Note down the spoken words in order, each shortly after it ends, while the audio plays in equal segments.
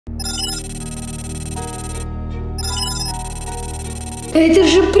Это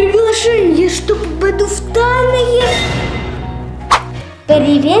же приглашение, что попаду в тайное.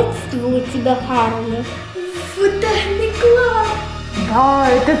 Приветствую тебя, Харли. В тайный класс. Да,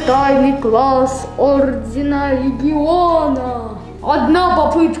 это тайный класс ордена легиона. Одна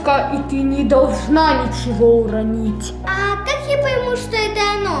попытка, и ты не должна ничего уронить. А как я пойму, что это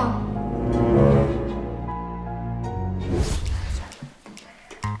оно?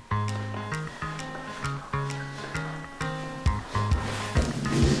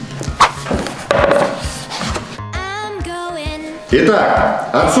 Итак,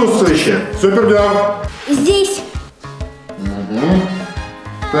 отсутствующие. Супергероев. Здесь. Угу.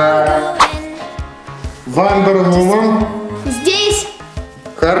 Так. Вумен. Здесь.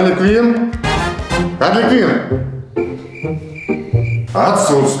 Харли Квинн. Харли Квинн.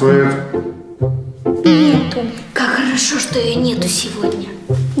 Отсутствует. Нету. Как хорошо, что ее нету сегодня.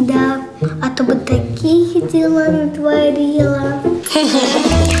 Да, а то бы такие дела натворила.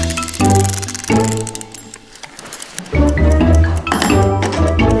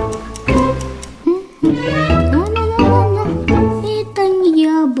 Это не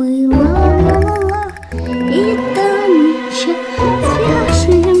я была, это Миша,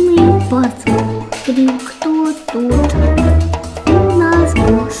 свяжем посмотри, кто тут у нас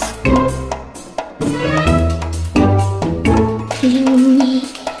босс. Ремни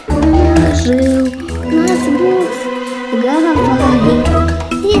наложил, нас босс говорит,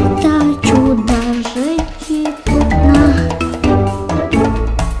 это чудо женщина.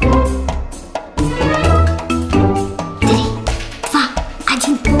 3, 2,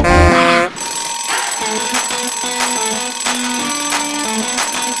 1, пора.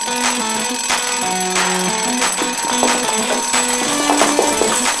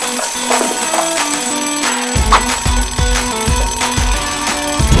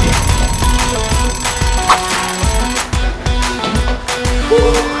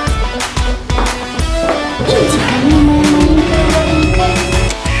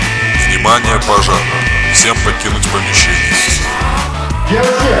 Внимание, пожар! Всем покинуть помещение.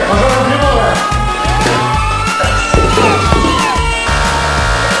 Девочки, пожалуйста, внимание!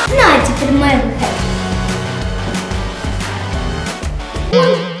 На, теперь моя выходит.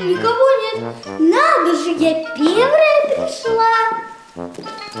 Ой, никого нет. Надо же, я первая пришла.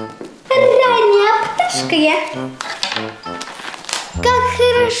 Ранняя пташка я. Как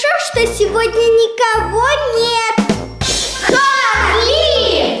хорошо, что сегодня никого нет.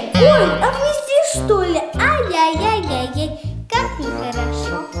 Харли! Ой, а вы здесь что ли? Ай-яй-яй-яй-яй. Как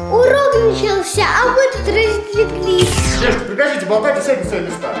нехорошо. Урок начался, а вы тут развлеклись. Девушка, прикажите, болтайте, сядьте в свои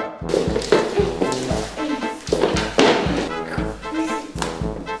места.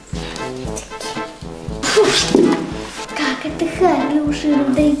 Как это Харли уже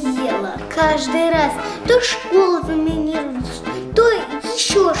надоело. Каждый раз то школу заминируешь, то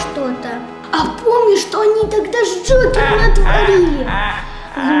еще что-то. А помнишь, что они тогда с Джокером натворили?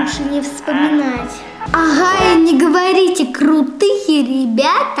 Лучше не вспоминать. Ага, и не говорите, крутые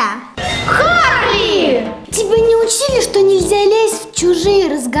ребята. Харли! Тебя не учили, что нельзя лезть в чужие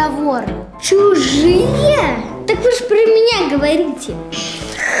разговоры? Чужие? Так вы же про меня говорите.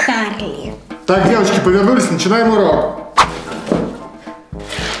 Харли. Так, девочки, повернулись, начинаем урок.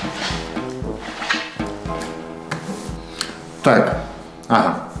 Так,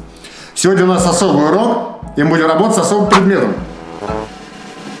 ага. Сегодня у нас особый урок, и мы будем работать с особым предметом.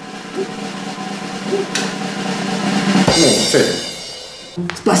 Ну, с этим.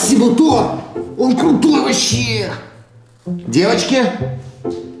 Спасибо, Тор! Он крутой вообще! Девочки,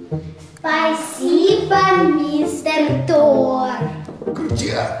 Спасибо, мистер Тор.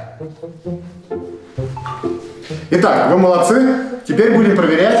 Крутяк! итак, вы молодцы. Теперь будем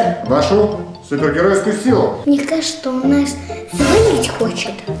проверять вашу супергеройскую силу. Мне кажется, что он нас завалить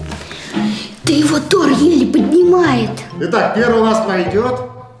хочет. Да его Тор еле поднимает. Итак, первый у нас пройдет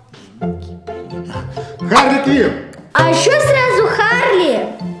Харли Квинн. А еще сразу Харли.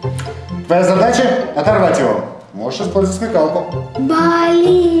 Твоя задача оторвать его. Можешь использовать смекалку.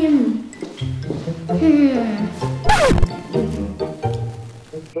 Блин.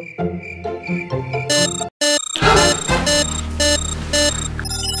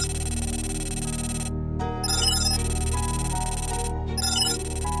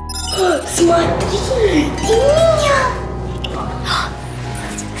 Смотри, и меня.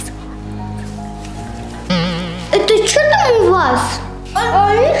 Это что там у вас?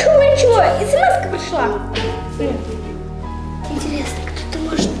 Ничего, смс-ка пришла. Интересно, кто это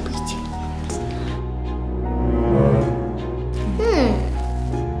может быть?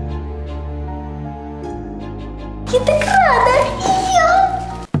 Я так рада. И я.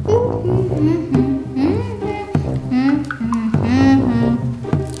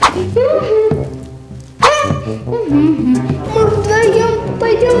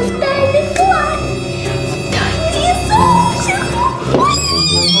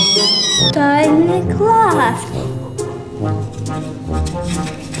 Тайный класс.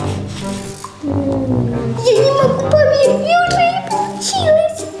 Я не могу поверить, неужели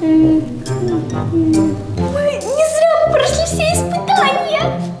получилось? Мы не зря прошли все испытания.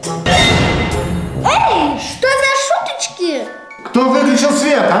 Эй, что за шуточки? Кто выключил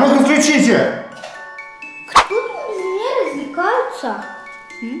свет? А ну-ка включите! Кто тут без меня развлекаются?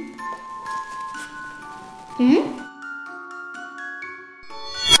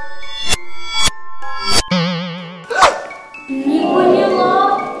 Не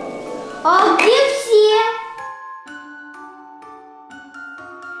поняла. А где все?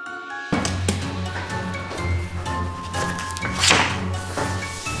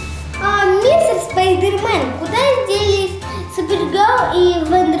 Мистер Спайдермен, куда делись супергерои и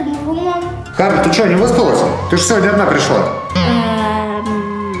Вандервумен? Харли, ты что, не выспалась? Ты же сегодня одна пришла.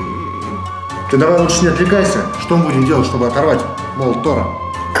 Ты давай лучше не отвлекайся. Что мы будем делать, чтобы оторвать молот Тора?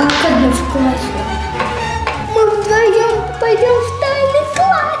 Как одна в классе? Мы вдвоем пойдем в тайный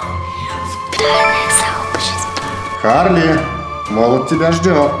класс. В тайное сообщество. Харли, молот тебя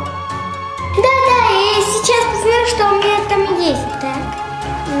ждет. Да-да, я сейчас посмотрю, что у меня там есть. Так.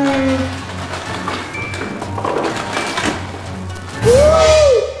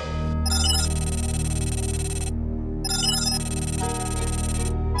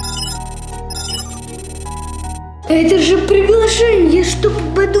 Это же приглашение, что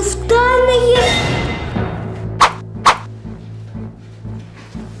попаду в тайное.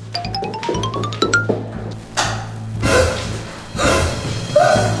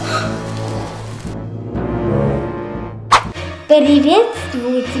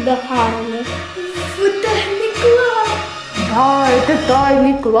 Приветствую тебя, Харли. Вот тайный класс. Да, это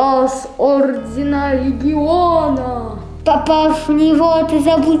тайный класс ордена легиона. Попав в него, ты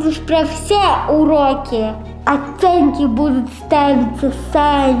забудешь про все уроки. Оценки будут ставиться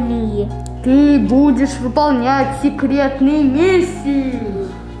сами. Ты будешь выполнять секретные миссии.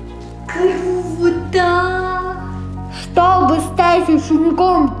 Круто! Чтобы стать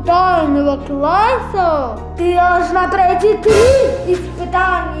учеником тайного класса, ты должна пройти 3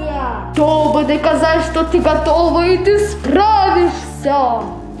 испытания. Чтобы доказать, что ты готова и ты справишься. Я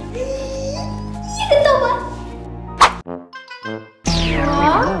готова.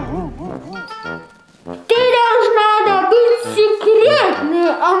 Ты должна добыть секретный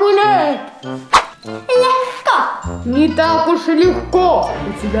амулет. Легко. Не так уж и легко. У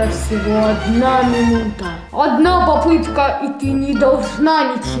тебя всего 1 минута. 1 попытка, и ты не должна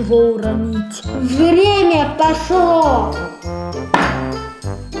ничего уронить. Время пошло.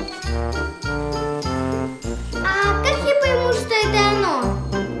 А как я пойму, что это оно?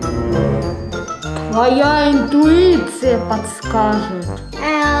 Твоя интуиция подскажет.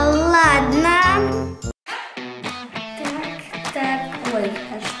 Ладно. Так, ой,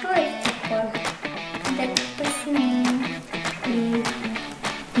 а что это такое? Так, посмотрим.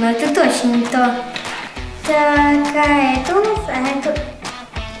 Ну, это точно не то. Так, а это у нас,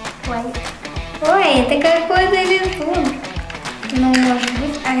 Ой, это какой-то рисунок. Ну, может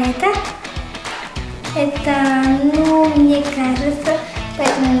быть, а это? Это, ну, мне кажется,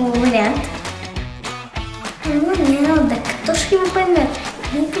 поэтому вариант. Ну, не надо, кто ж его поймет?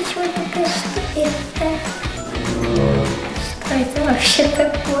 Мне почему-то кажется, это... Что это вообще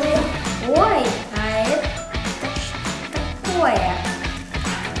такое? Ой, а это что такое?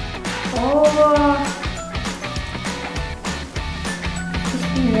 О!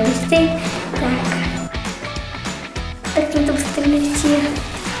 Стоит. Так, надо быстро найти.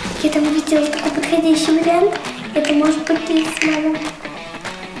 Я там увидела такой подходящий вариант. Это может быть талисманом.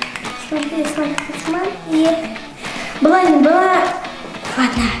 Талисман и... Была, не была.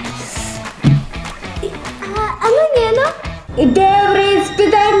 Ладно. Оно не оно. И первое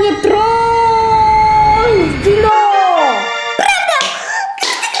испытание пройдено! Правда?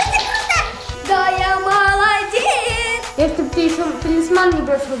 Да, я молодец! Если бы ты еще талисман не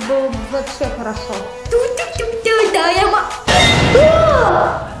бросил, было бы вообще хорошо. Да, я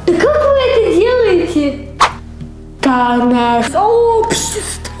Да как вы это делаете? Тайное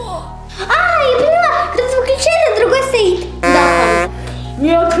Сообщество! я поняла! Кто-то выключает, а другой стоит. Да,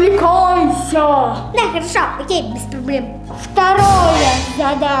 не отвлекайся! Да, хорошо, окей, без проблем. Второе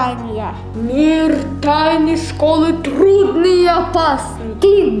задание. Мир тайной школы трудный и опасный.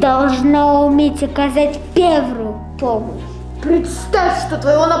 Ты должна уметь оказать первую помощь. Представь, что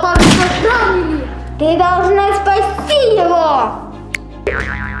твоего напарника ранили. Ты должна спасти его.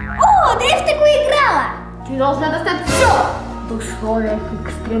 О, да я в такую играла. Ты должна достать все в условиях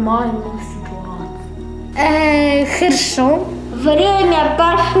экстремальной ситуации. Хорошо. Время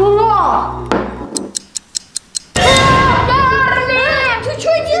пошло. Харли! Ты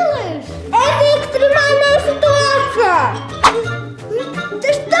что делаешь?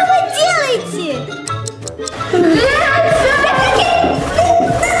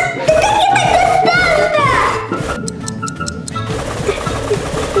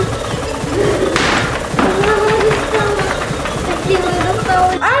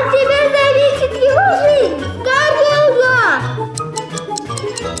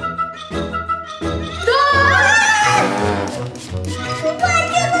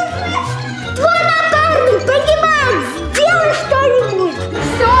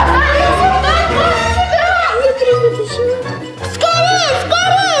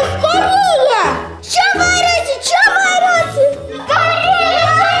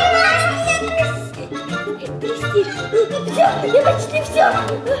 все, я почти все.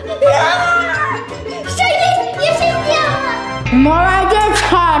 Все есть, я все сделала. Молодец,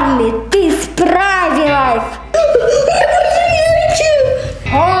 Харли, ты справилась.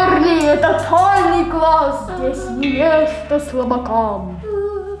 Харли, это тайный класс, здесь не место слабакам.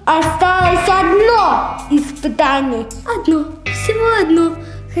 Осталось одно испытание. Одно, всего одно.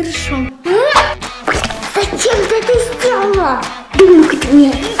 Хорошо. Зачем ты это сделала? Думай-ка ты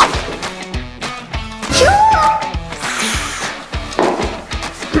мне.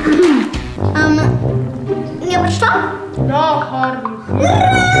 Я пришла? Да, Харли.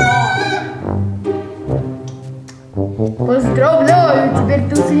 Поздравляю, теперь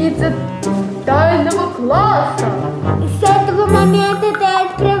ты ученица тайного класса. И с этого момента ты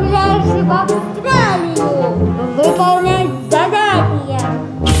отправляешься в Австралию выполнять задания.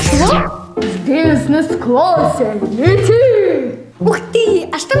 Что? В бизнес-классе лети! Ух ты,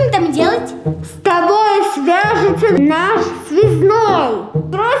 а что мне там делать? С тобой свяжется наш связной.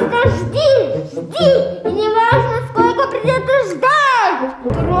 Просто жди, и не важно, сколько придется ждать.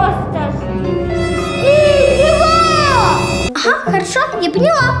 Просто жди его! Ага, хорошо, я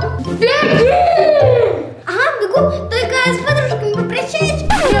поняла. Беги! Ага, бегу, только с подружками попрощаюсь.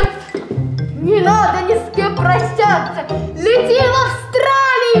 Нет, не надо ни с кем прощаться. Лети в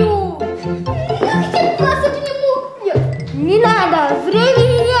Австралию! Я хотя бы вас обниму. Нет, не надо,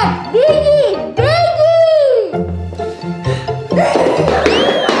 времени нет. Беги, беги!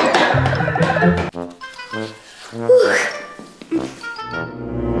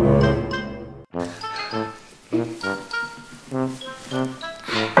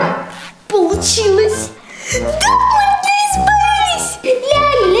 Получилось. Да, мы исправились.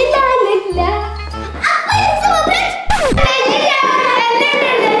 Ля-ля-ля-ля-ля. А поясом убрать.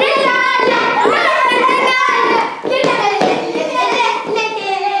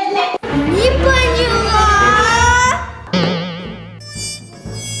 Не поняла.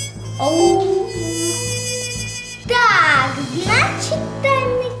 Так, значит,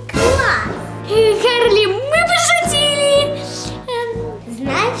 тайный класс. Харли, мы пошутили.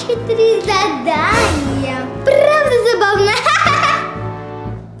 Значит, 3 задания. Правда забавно.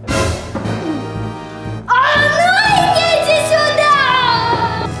 А ну идите сюда!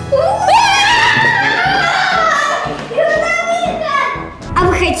 А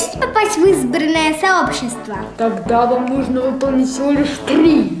вы хотите попасть в избранное сообщество? Тогда вам нужно выполнить всего лишь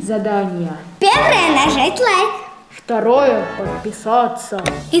 3 задания. Первое — нажать лайк. Второе – подписаться.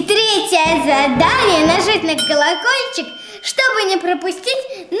 И третье задание — нажать на колокольчик, чтобы не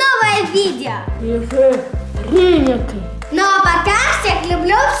пропустить новое видео. И вы приняты. Ну а пока всех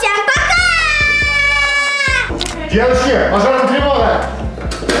люблю, всем пока! Девочки, пожарная тревога!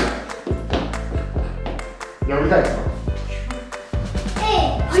 Я улетаю. Эй,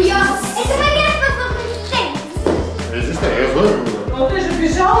 а я... Это момент послушать. Я знаю. Но ты же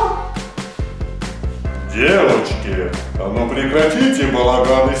бежал. Девочки, а ну прекратите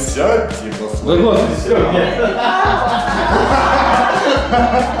балаган и сядьте, послушайте.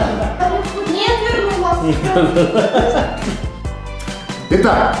 Нет, вернула.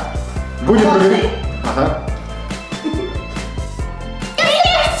 Итак, будем проверять. Ага.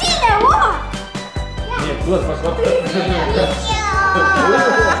 Нет, вот, пошла.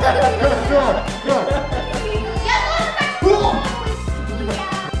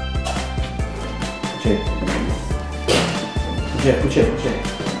 Включай.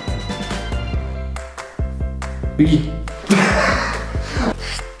 Беги.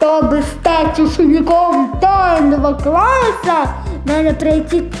 Чтобы стать учеником тайного класса, надо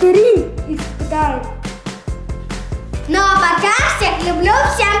пройти 3 испытания. Ну а пока всех люблю,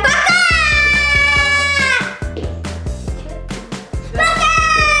 всем пока!